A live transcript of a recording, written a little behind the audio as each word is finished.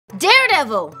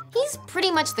Daredevil! He's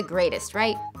pretty much the greatest,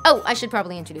 right? Oh, I should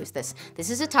probably introduce this. This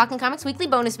is a Talking Comics Weekly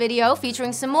bonus video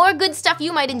featuring some more good stuff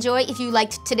you might enjoy if you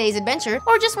liked today's adventure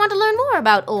or just want to learn more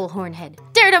about Ol Hornhead.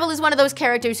 Daredevil is one of those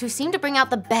characters who seem to bring out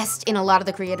the best in a lot of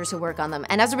the creators who work on them,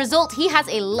 and as a result, he has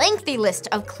a lengthy list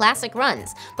of classic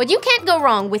runs. But you can't go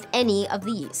wrong with any of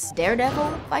these.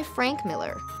 Daredevil by Frank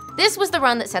Miller. This was the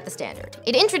run that set the standard.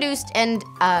 It introduced and,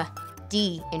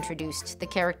 de-introduced the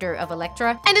character of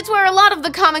Elektra, and it's where a lot of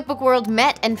the comic book world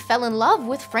met and fell in love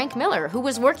with Frank Miller, who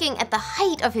was working at the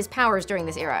height of his powers during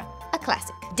this era. A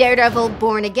classic. Daredevil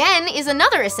Born Again is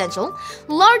another essential,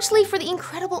 largely for the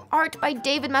incredible art by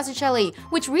David Mazzucchelli,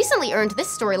 which recently earned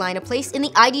this storyline a place in the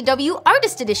IDW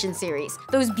Artist Edition series.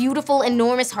 Those beautiful,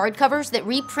 enormous hardcovers that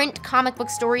reprint comic book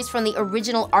stories from the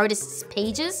original artist's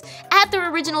pages at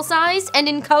their original size and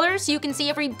in color so you can see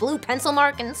every blue pencil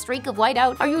mark and streak of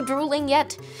whiteout. Are you drooling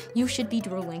yet? You should be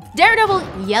drooling.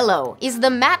 Daredevil Yellow is the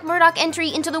Matt Murdock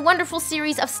entry into the wonderful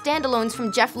series of standalones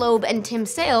from Jeff Loeb and Tim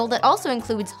Sale that also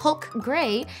includes Hulk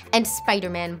Gray and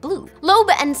Spider-Man Blue. Loeb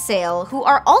and Sale, who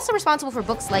are also responsible for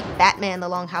books like Batman the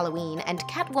Long Halloween and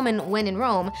Catwoman When in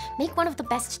Rome, make one of the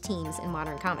best teams in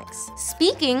modern comics.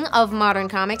 Speaking of modern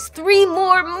comics, 3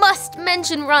 more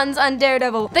must-mention runs on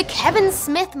Daredevil. The Kevin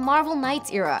Smith Marvel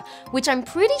Knights era, which I'm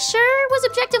pretty sure was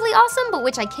objectively awesome, but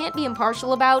which I can't be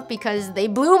impartial about because they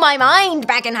blew my mind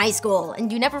back in high school,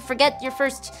 and you never forget your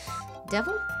first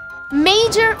devil?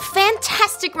 Major,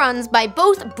 fantastic runs by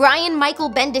both Brian Michael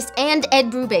Bendis and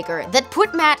Ed Brubaker that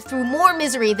put Matt through more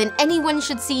misery than anyone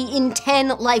should see in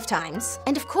 10 lifetimes.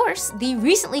 And of course, the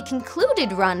recently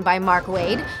concluded run by Mark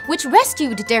Waid, which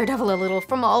rescued Daredevil a little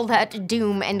from all that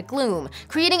doom and gloom,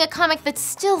 creating a comic that's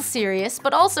still serious,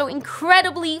 but also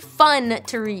incredibly fun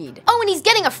to read. Oh, and he's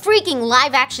getting a freaking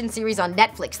live-action series on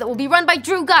Netflix that will be run by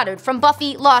Drew Goddard from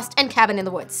Buffy, Lost, and Cabin in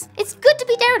the Woods. It's good to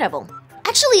be Daredevil.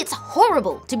 Actually, it's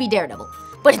horrible to be Daredevil,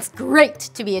 but it's great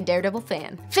to be a Daredevil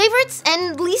fan. Favorites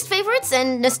and least favorites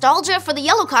and nostalgia for the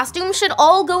yellow costume should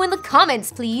all go in the comments,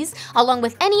 please, along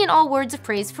with any and all words of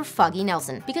praise for Foggy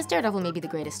Nelson, because Daredevil may be the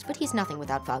greatest, but he's nothing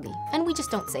without Foggy, and we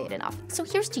just don't say it enough. So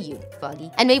here's to you, Foggy.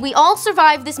 And may we all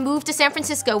survive this move to San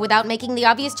Francisco without making the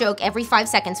obvious joke every 5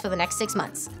 seconds for the next 6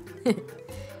 months.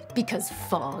 Because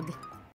fog.